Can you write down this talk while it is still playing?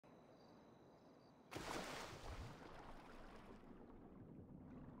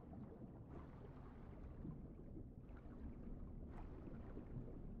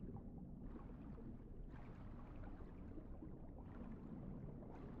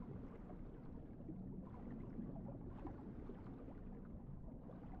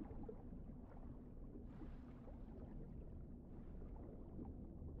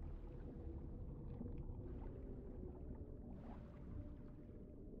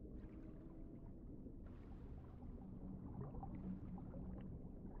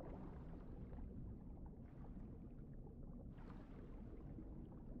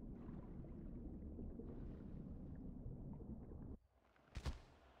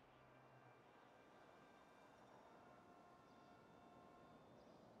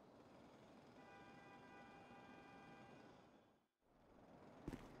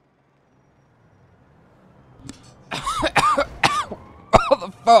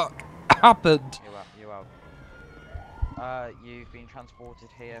fuck happened? You're well. You've been transported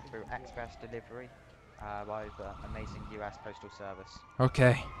here through express delivery by the amazing US Postal Service.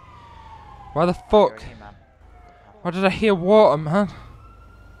 Okay. Why the You're fuck? a new man. Why did I hear water, man?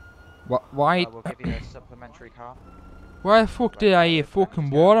 What? Why? We'll give you a supplementary car. Why the fuck did I hear fucking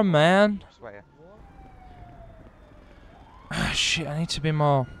water, man? Just wait here. Ah, shit, I need to be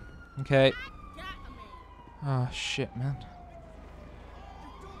more. Okay. Oh, shit, man.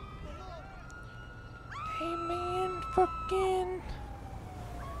 Hey, man, fucking.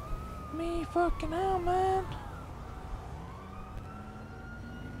 Me fucking hell, man.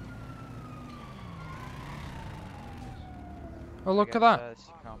 Oh, look at that.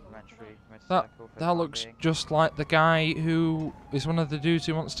 That looks just like the guy who is one of the dudes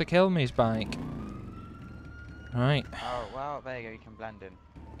who wants to kill me's bike. Right. Oh, well, there you go, you can blend in.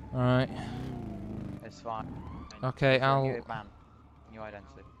 Alright. It's fine. Okay, I'll... New man. New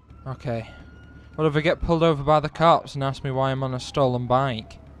identity. Okay. What if I get pulled over by the cops and ask me why I'm on a stolen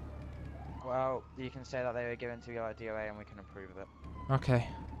bike? Well, you can say that they were given to your DOA and we can approve of it. Okay.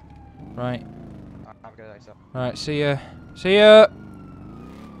 Right. Have a good day, sir. Alright, see ya. See ya!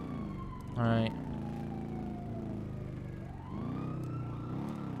 Alright.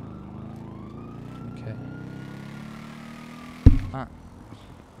 Okay. Ah.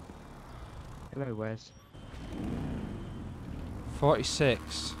 Hello, Wes.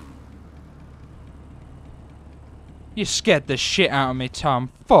 46. You scared the shit out of me, Tom.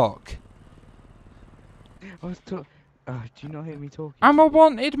 Fuck. I was do you not hear me talking? I'm a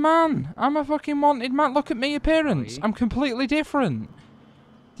wanted man. I'm a fucking wanted man. Look at me appearance. I'm completely different.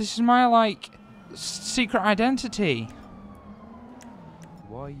 This is my, like, secret identity.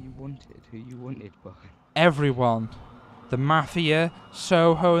 Why you wanted? Who you wanted by? Everyone. The Mafia,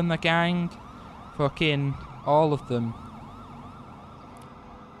 Soho and the gang. Fucking all of them.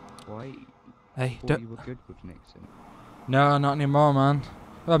 Why? Hey, Thought don't... you were good with Nixon. No, not anymore, man.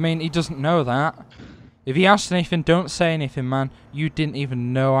 I mean, he doesn't know that. If he asks anything, don't say anything, man. You didn't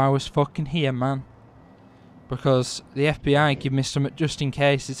even know I was fucking here, man. Because the FBI give me something just in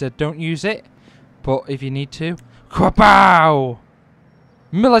case. It said, don't use it, but if you need to... Kapow!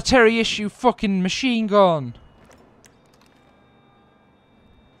 Military issue fucking machine gun!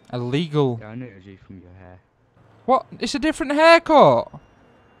 Illegal. Yeah, I know it was you from your hair. What? It's a different haircut!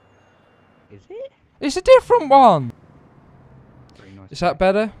 Is it? It's a different one! Very nice. Is that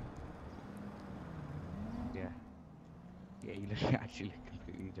better? Yeah. Yeah, you look actually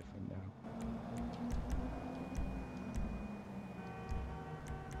completely different now.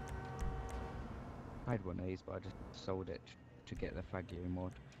 I had one of these, but I just sold it to get the Fagio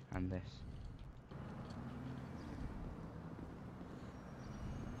mod and this.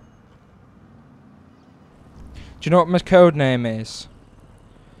 Do you know what my code name is?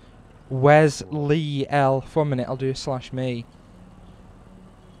 Wesley L. For a minute, I'll do a /me.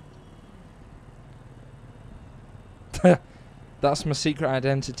 That's my secret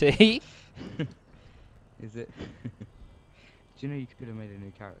identity. Is it? Do you know you could have made a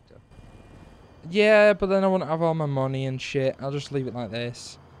new character? Yeah, but then I wouldn't have all my money and shit. I'll just leave it like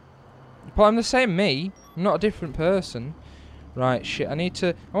this. But I'm the same me. I'm not a different person. Right, shit, I need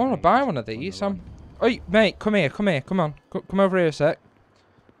to... I want to buy one of these. Oi, mate, come here, come on. Come over here a sec.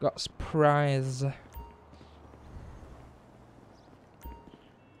 Got a surprise.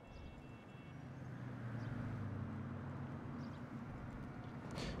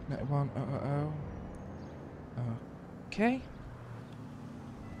 Oh. Okay.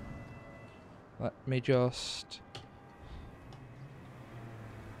 Let me just...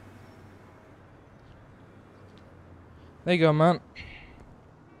 There you go, man.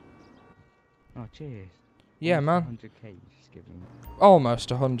 Oh, cheers. Yeah, man. 100k you just giving me.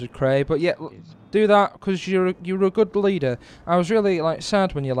 Almost 100 cray, but yeah, do that because you're a good leader. I was really like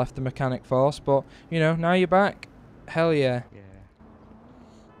sad when you left the mechanic force, but you know now you're back. Hell yeah. Yeah.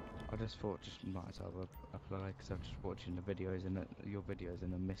 I just thought just might as well apply because I'm just watching the videos and your videos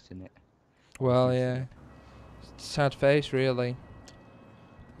and I'm missing it. Well, yeah. Sad face, really.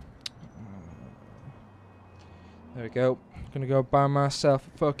 There we go. Gonna go buy myself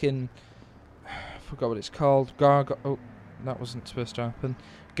a fucking... forgot what it's called. Gargoyle. Oh, that wasn't supposed to happen.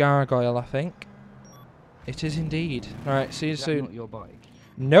 Gargoyle, I think. It is indeed. Alright, see you soon. Is that not your bike?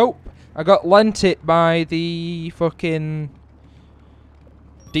 Nope. I got lent it by the fucking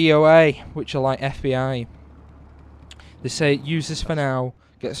DOA, which are like FBI. They say, use this for now,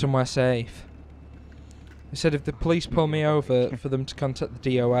 get somewhere safe. They said if the police pull me over, for them to contact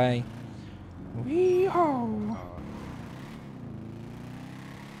the DOA. Wee-ho!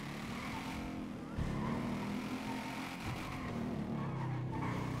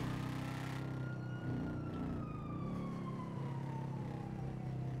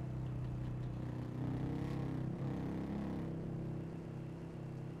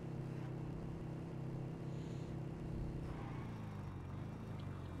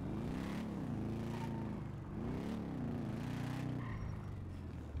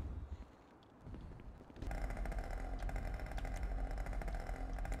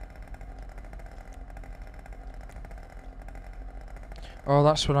 Oh,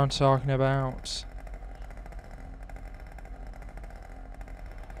 that's what I'm talking about.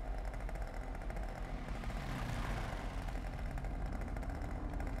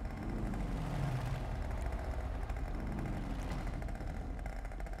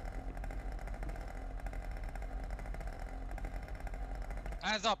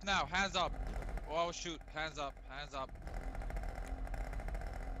 Hands up now, hands up. Or I'll shoot. Hands up, hands up.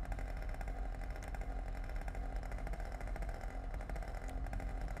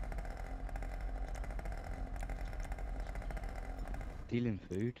 Stealing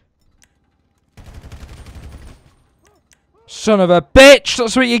food. Son of a bitch!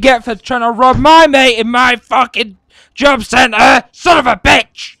 That's what you get for trying to rob my mate in my fucking job centre! Son of a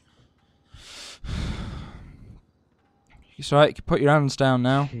bitch! It's alright, you can put your hands down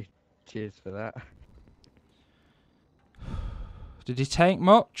now. Cheers for that. Did he take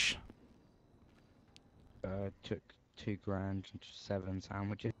much? Took $2 grand and 7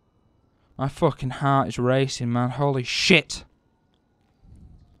 sandwiches. My fucking heart is racing, man. Holy shit!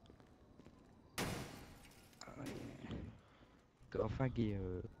 Go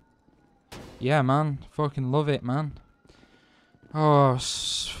Fagio. Yeah, man. Fucking love it, man. Oh,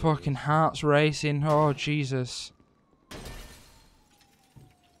 fucking heart's racing. Oh, Jesus.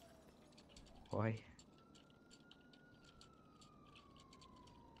 Why?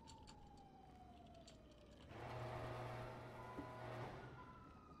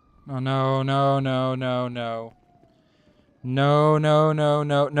 Oh, no, no, no, no, no. No, no, no,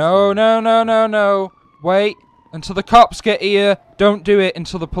 no, no, no, no, no, no. Wait until the cops get here. Don't do it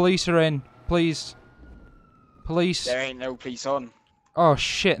until the police are in. Please. Police. There ain't no police on. Oh,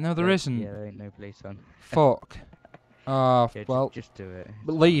 shit. No, there isn't. Yeah, there ain't no police on. Fuck. Oh, Yeah, well. just do it.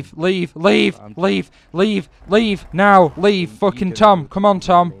 But leave, leave, leave, I'm- leave, leave, leave, now, leave, You fucking do Tom, it. come on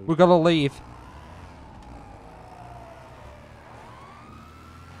Tom, Leave. we gotta leave.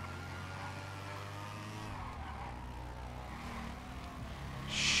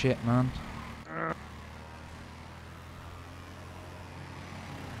 Shit, man.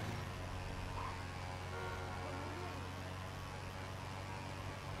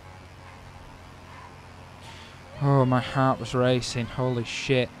 Oh, my heart was racing. Holy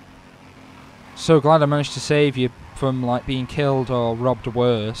shit. So glad I managed to save you from, like, being killed or robbed or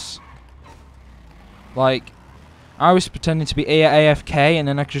worse. Like, I was pretending to be AFK and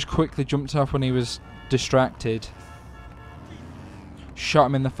then I just quickly jumped off when he was distracted. Shot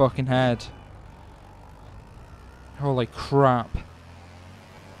him in the fucking head. Holy crap.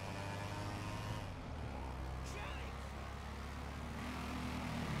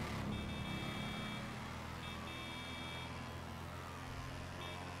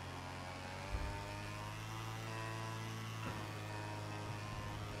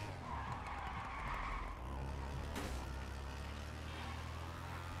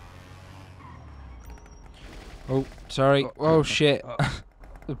 Oh, sorry. Oh, shit.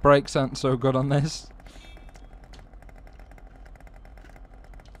 The brakes aren't so good on this.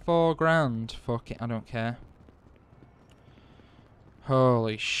 4 grand. Fuck it, I don't care.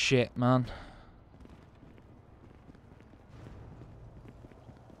 Holy shit, man.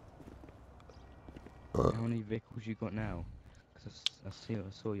 How many vehicles you got now? Because I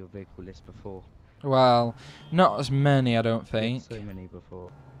saw your vehicle list before. Well, not as many, I don't You had think. so many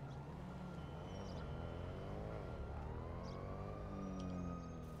before.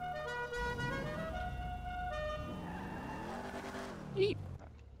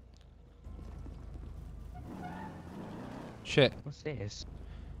 Shit. What's this?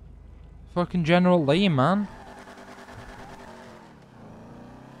 Fucking General Lee, man.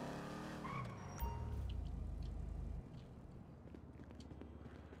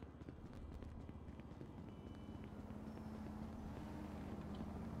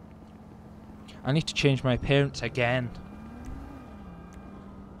 I need to change my appearance again.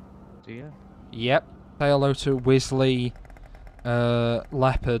 Do you? Yep. Say hello to Wesley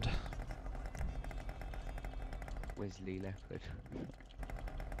Leopard. Wesley Leopard.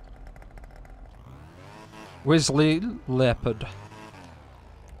 Wesley Leopard.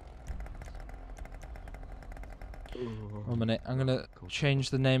 One minute, I'm gonna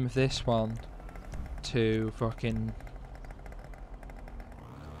change the name of this one to fucking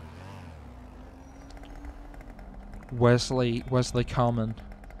Wesley Common.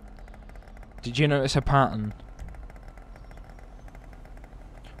 Did you notice a pattern?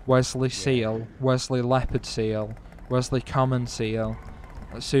 Wesley Seal, Wesley Leopard Seal, Wesley Common Seal.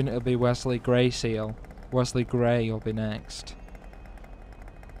 Soon it'll be Wesley Grey Seal. Wesley Grey will be next.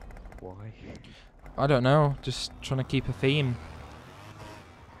 Why? I don't know, just trying to keep a theme.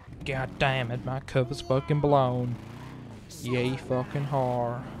 God damn it, my cover's fucking blown. Yay fucking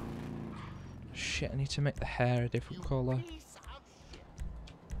whore. Shit, I need to make the hair a different colour.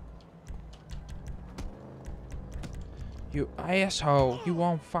 You asshole, you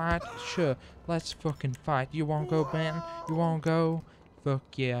won't fight? Sure, let's fucking fight. You won't go, man? You won't go?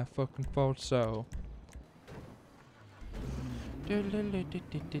 Fuck yeah, fucking thought so.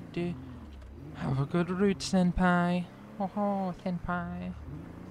 Have a good route, senpai. Oh, senpai.